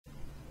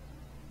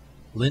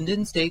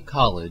Lyndon State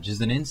College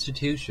is an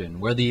institution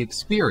where the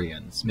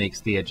experience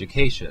makes the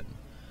education.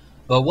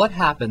 But what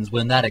happens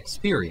when that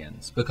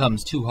experience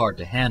becomes too hard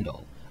to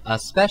handle,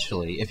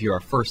 especially if you're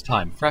a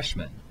first-time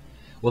freshman?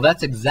 Well,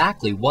 that's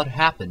exactly what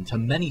happened to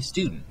many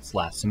students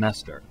last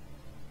semester.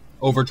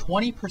 Over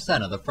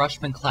 20% of the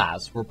freshman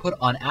class were put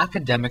on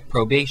academic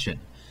probation,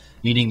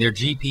 meaning their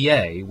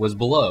GPA was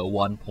below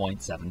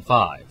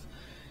 1.75.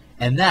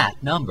 And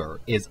that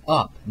number is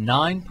up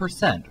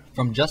 9%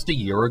 from just a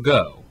year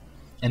ago,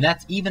 and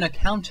that's even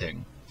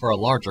accounting for a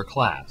larger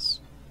class.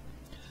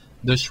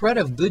 The shred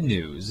of good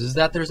news is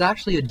that there's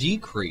actually a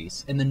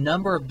decrease in the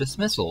number of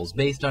dismissals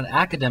based on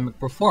academic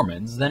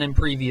performance than in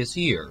previous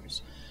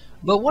years.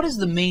 But what is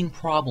the main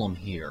problem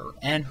here,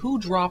 and who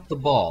dropped the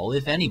ball,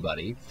 if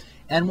anybody,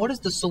 and what is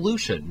the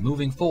solution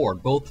moving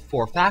forward both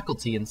for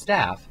faculty and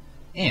staff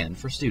and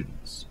for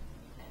students?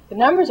 The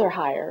numbers are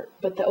higher,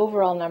 but the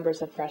overall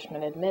numbers of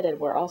freshmen admitted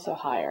were also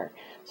higher,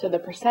 so the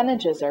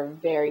percentages are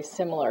very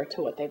similar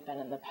to what they've been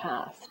in the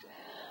past.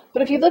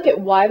 But if you look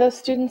at why those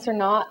students are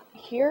not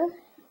here,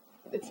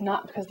 it's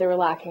not because they were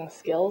lacking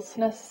skills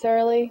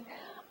necessarily.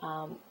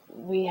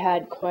 We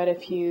had quite a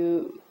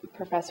few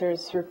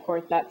professors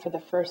report that for the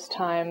first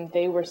time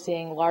they were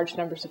seeing large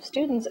numbers of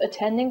students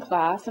attending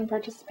class and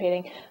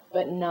participating,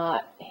 but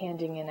not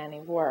handing in any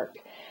work.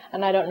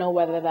 And I don't know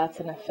whether that's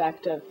an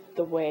effect of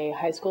the way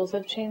high schools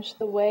have changed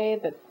the way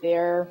that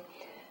they're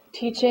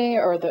teaching,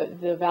 or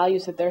the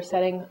values that they're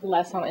setting,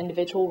 less on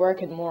individual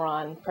work and more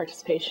on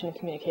participation,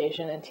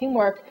 communication, and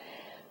teamwork.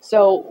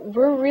 So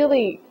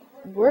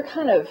we're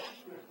kind of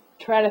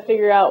trying to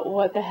figure out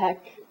what the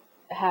heck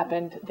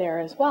happened there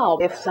as well.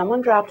 If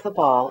someone dropped the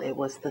ball, it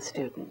was the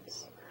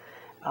students.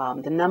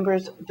 The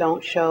numbers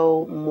don't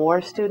show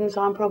more students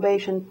on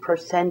probation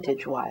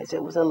percentage-wise.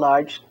 It was a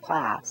large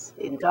class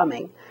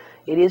incoming.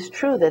 It is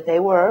true that they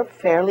were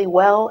fairly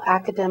well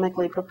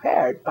academically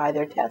prepared by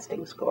their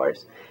testing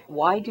scores.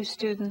 Why do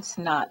students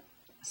not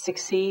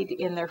succeed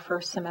in their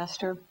first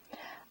semester?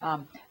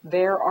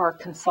 There are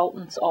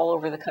consultants all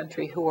over the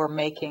country who are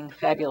making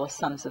fabulous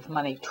sums of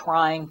money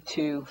trying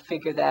to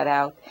figure that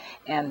out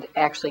and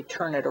actually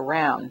turn it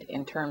around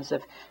in terms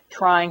of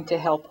trying to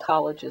help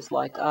colleges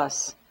like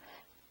us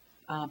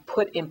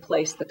put in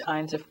place the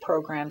kinds of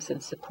programs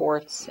and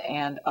supports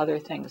and other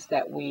things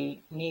that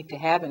we need to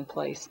have in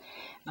place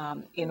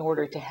in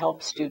order to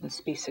help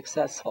students be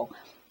successful.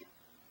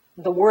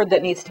 The word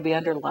that needs to be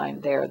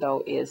underlined there,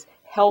 though, is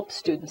help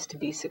students to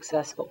be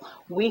successful.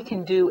 We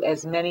can do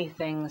as many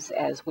things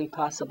as we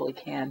possibly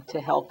can to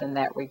help in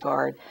that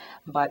regard,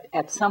 but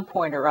at some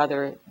point or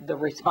other, the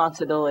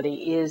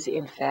responsibility is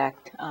in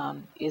fact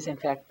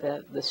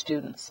the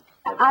students.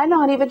 I'm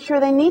not even sure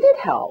they needed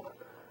help.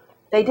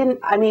 They didn't,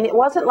 I mean, it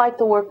wasn't like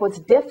the work was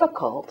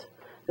difficult.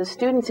 The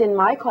students in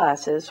my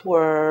classes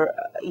were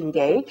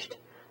engaged,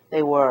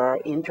 they were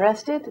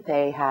interested,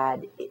 they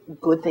had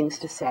good things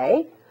to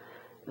say.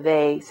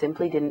 They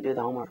simply didn't do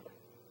the homework.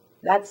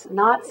 That's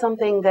not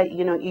something that,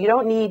 you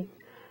don't need.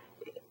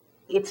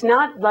 It's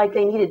not like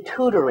they needed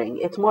tutoring.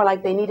 It's more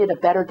like they needed a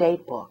better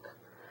date book.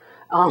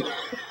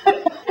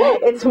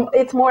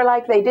 It's more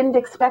like they didn't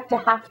expect to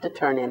have to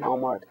turn in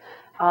homework.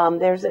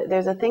 There's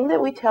a thing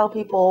that we tell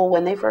people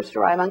when they first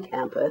arrive on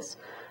campus,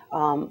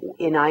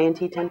 in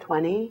INT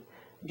 1020,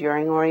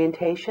 during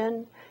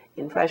orientation,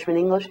 in freshman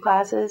English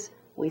classes.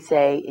 We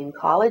say in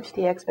college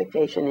the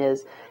expectation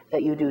is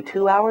that you do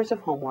 2 hours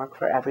of homework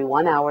for every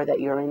 1 hour that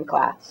you're in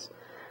class.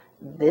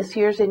 This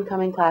year's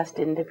incoming class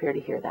didn't appear to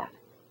hear that.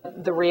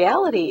 The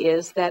reality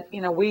is that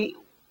we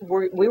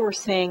were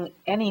seeing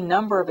any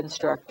number of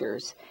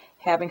instructors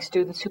having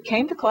students who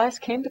came to class,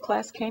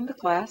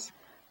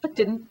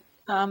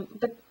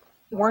 but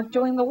weren't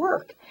doing the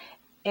work,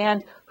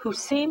 and who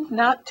seemed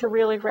not to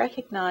really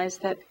recognize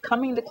that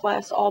coming to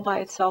class all by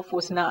itself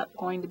was not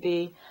going to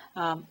be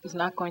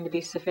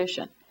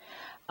sufficient.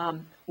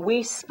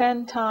 We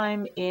spend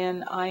time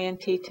in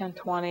INT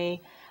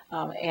 1020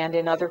 and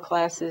in other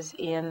classes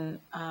in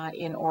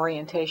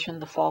orientation,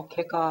 the fall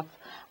kickoff,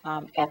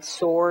 at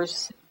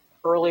SOARS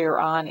earlier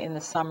on in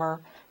the summer,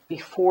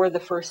 before the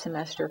first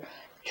semester,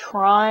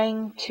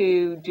 trying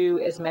to do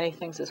as many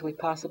things as we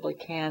possibly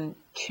can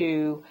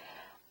to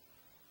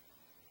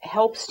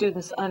help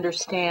students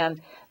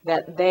understand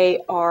that they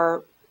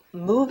are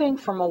moving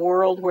from a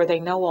world where they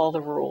know all the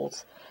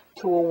rules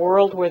to a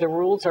world where the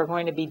rules are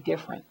going to be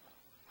different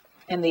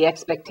and the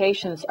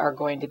expectations are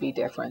going to be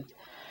different,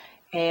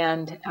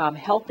 and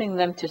helping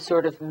them to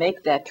sort of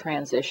make that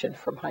transition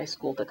from high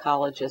school to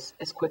college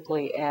as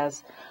quickly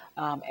as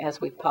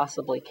we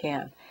possibly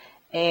can.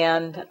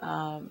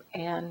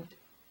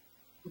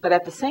 But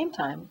at the same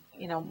time,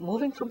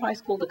 moving from high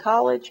school to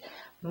college,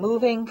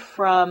 moving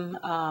from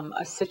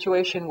a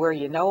situation where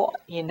you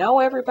know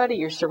everybody,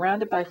 you're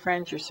surrounded by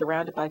friends, you're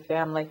surrounded by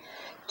family,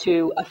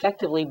 to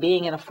effectively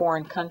being in a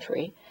foreign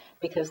country,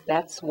 because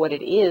that's what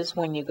it is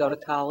when you go to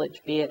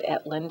college, be it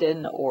at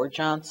Lyndon or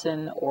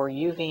Johnson or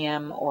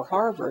UVM or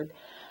Harvard.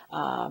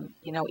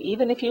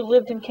 Even if you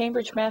lived in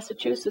Cambridge,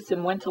 Massachusetts,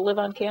 and went to live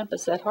on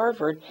campus at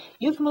Harvard,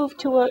 you've moved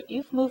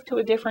to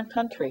a different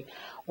country,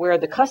 where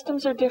the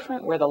customs are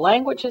different, where the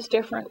language is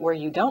different, where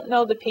you don't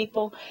know the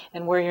people,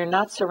 and where you're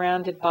not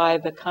surrounded by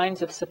the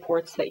kinds of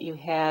supports that you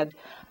had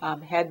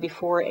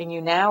before, and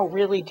you now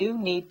really do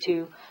need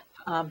to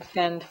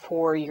fend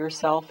for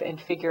yourself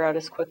and figure out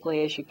as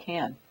quickly as you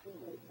can.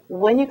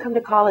 When you come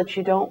to college,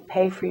 you don't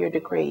pay for your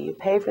degree. You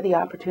pay for the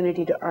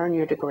opportunity to earn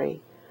your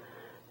degree.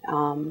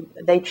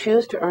 They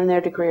choose to earn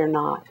their degree or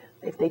not.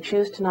 If they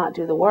choose to not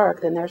do the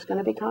work, then there's going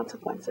to be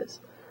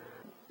consequences.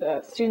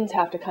 The students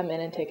have to come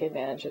in and take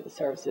advantage of the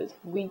services.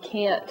 We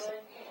can't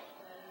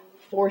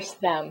force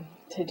them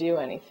to do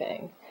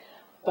anything,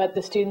 but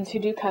the students who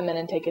do come in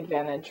and take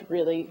advantage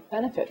really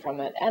benefit from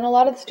it. And a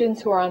lot of the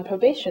students who are on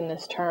probation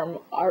this term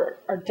are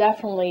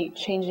definitely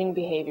changing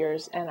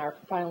behaviors and are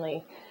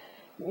finally,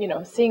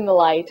 seeing the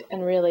light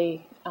and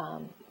really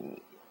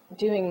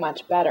doing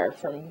much better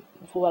from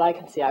what I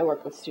can see. I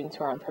work with students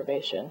who are on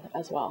probation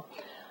as well,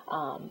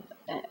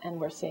 and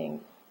we're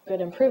seeing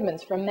good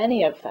improvements from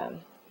many of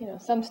them.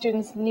 Some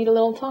students need a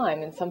little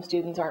time, and some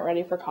students aren't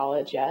ready for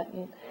college yet,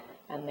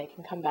 and they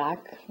can come back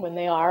when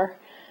they are.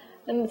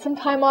 And some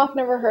time off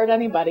never hurt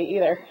anybody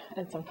either,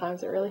 and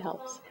sometimes it really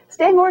helps.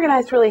 Staying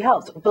organized really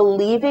helps.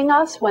 Believing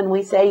us when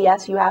we say,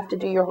 yes, you have to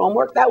do your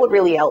homework, that would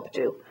really help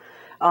too.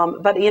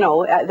 But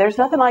there's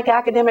nothing like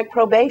academic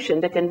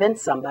probation to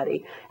convince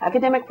somebody.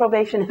 Academic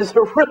probation is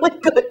a really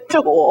good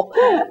tool.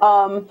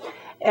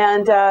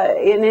 And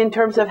in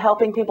terms of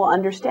helping people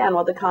understand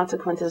what the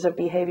consequences of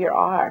behavior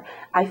are.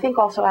 I think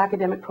also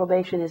academic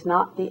probation is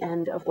not the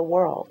end of the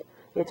world.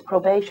 It's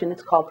probation.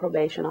 It's called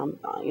probation,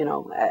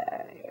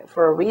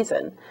 for a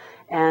reason.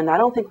 And I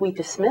don't think we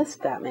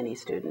dismissed that many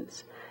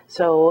students.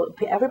 So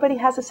everybody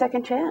has a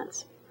second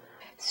chance.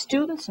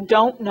 Students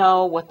don't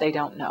know what they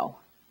don't know.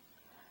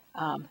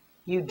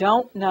 You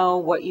don't know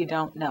what you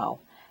don't know.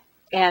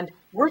 And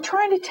we're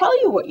trying to tell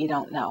you what you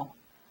don't know.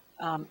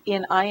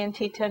 In INT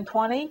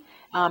 1020,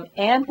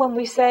 and when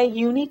we say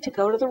you need to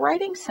go to the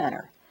Writing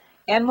Center,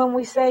 and when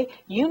we say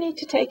you need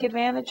to take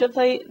advantage of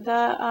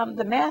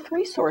the math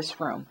resource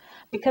room,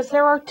 because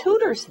there are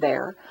tutors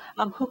there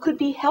who could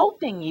be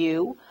helping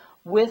you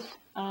with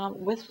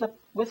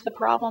the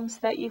problems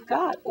that you've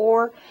got.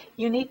 Or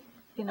you need,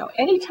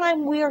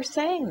 anytime we are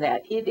saying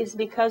that, it is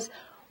because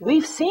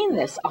we've seen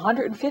this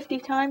 150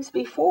 times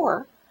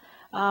before,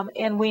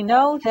 and we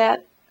know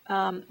that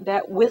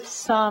that with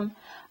some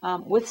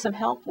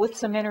help, with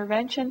some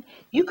intervention,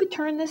 you could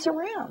turn this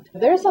around.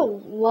 There's a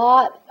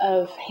lot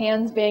of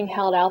hands being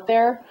held out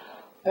there,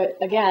 but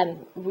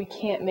again, we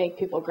can't make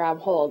people grab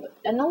hold.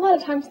 And a lot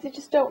of times they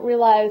just don't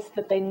realize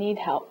that they need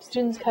help.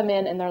 Students come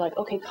in and they're like,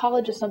 okay,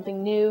 college is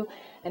something new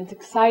and it's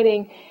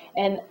exciting,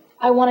 and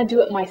I want to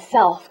do it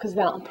myself because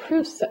then I'll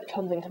prove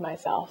something to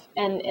myself.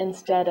 And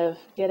instead of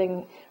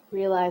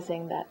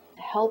realizing that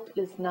help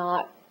is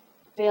not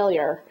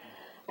failure,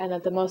 and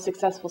that the most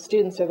successful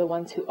students are the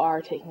ones who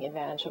are taking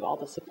advantage of all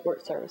the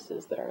support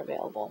services that are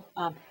available.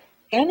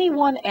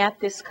 Anyone at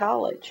this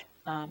college,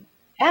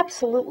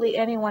 absolutely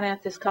anyone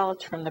at this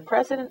college, from the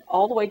president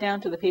all the way down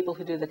to the people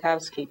who do the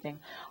housekeeping,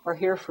 are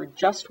here for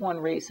just one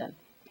reason.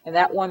 And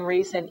that one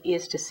reason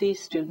is to see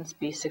students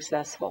be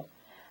successful.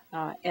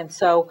 And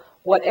so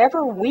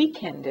whatever we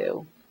can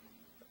do,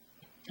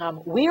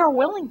 we are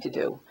willing to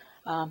do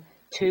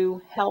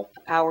to help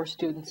our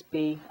students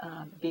be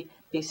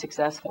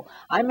successful.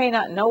 I may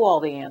not know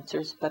all the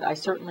answers, but I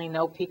certainly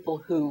know people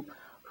who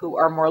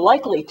are more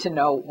likely to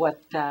know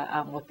what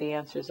the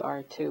answers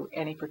are to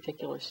any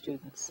particular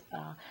student's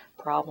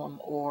problem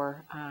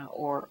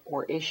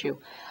or issue.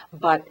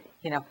 But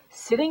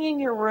sitting in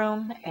your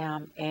room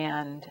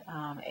and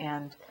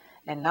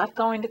not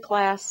going to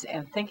class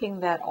and thinking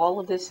that all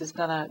of this is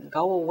going to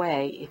go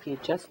away if you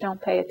just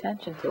don't pay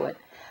attention to it,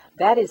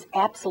 that is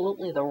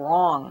absolutely the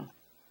wrong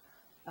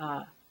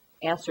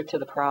answer to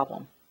the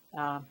problem.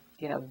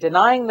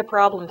 Denying the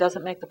problem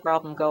doesn't make the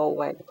problem go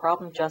away. The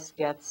problem just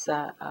gets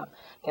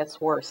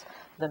worse.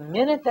 The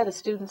minute that a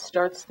student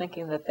starts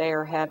thinking that they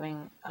are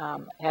having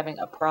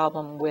a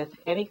problem with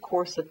any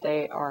course that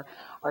they are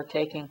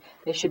taking,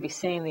 they should be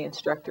seeing the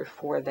instructor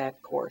for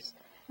that course.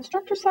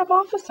 Instructors have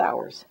office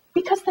hours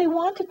because they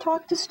want to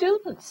talk to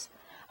students,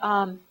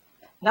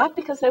 not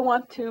because they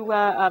want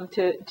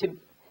to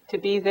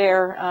be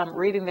there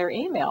reading their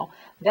email.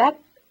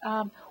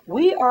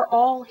 We are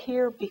all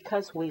here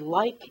because we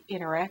like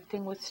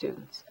interacting with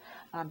students,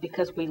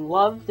 because we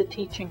love the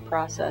teaching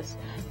process,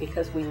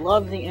 because we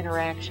love the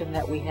interaction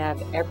that we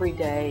have every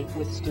day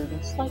with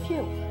students like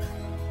you.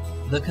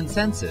 The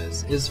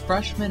consensus is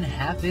freshmen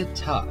have it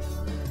tough,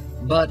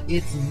 but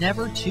it's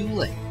never too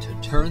late to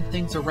turn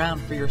things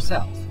around for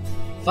yourself.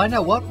 Find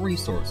out what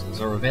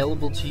resources are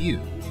available to you,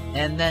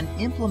 and then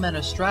implement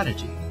a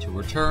strategy to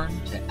return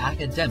to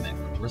academic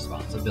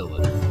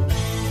responsibility.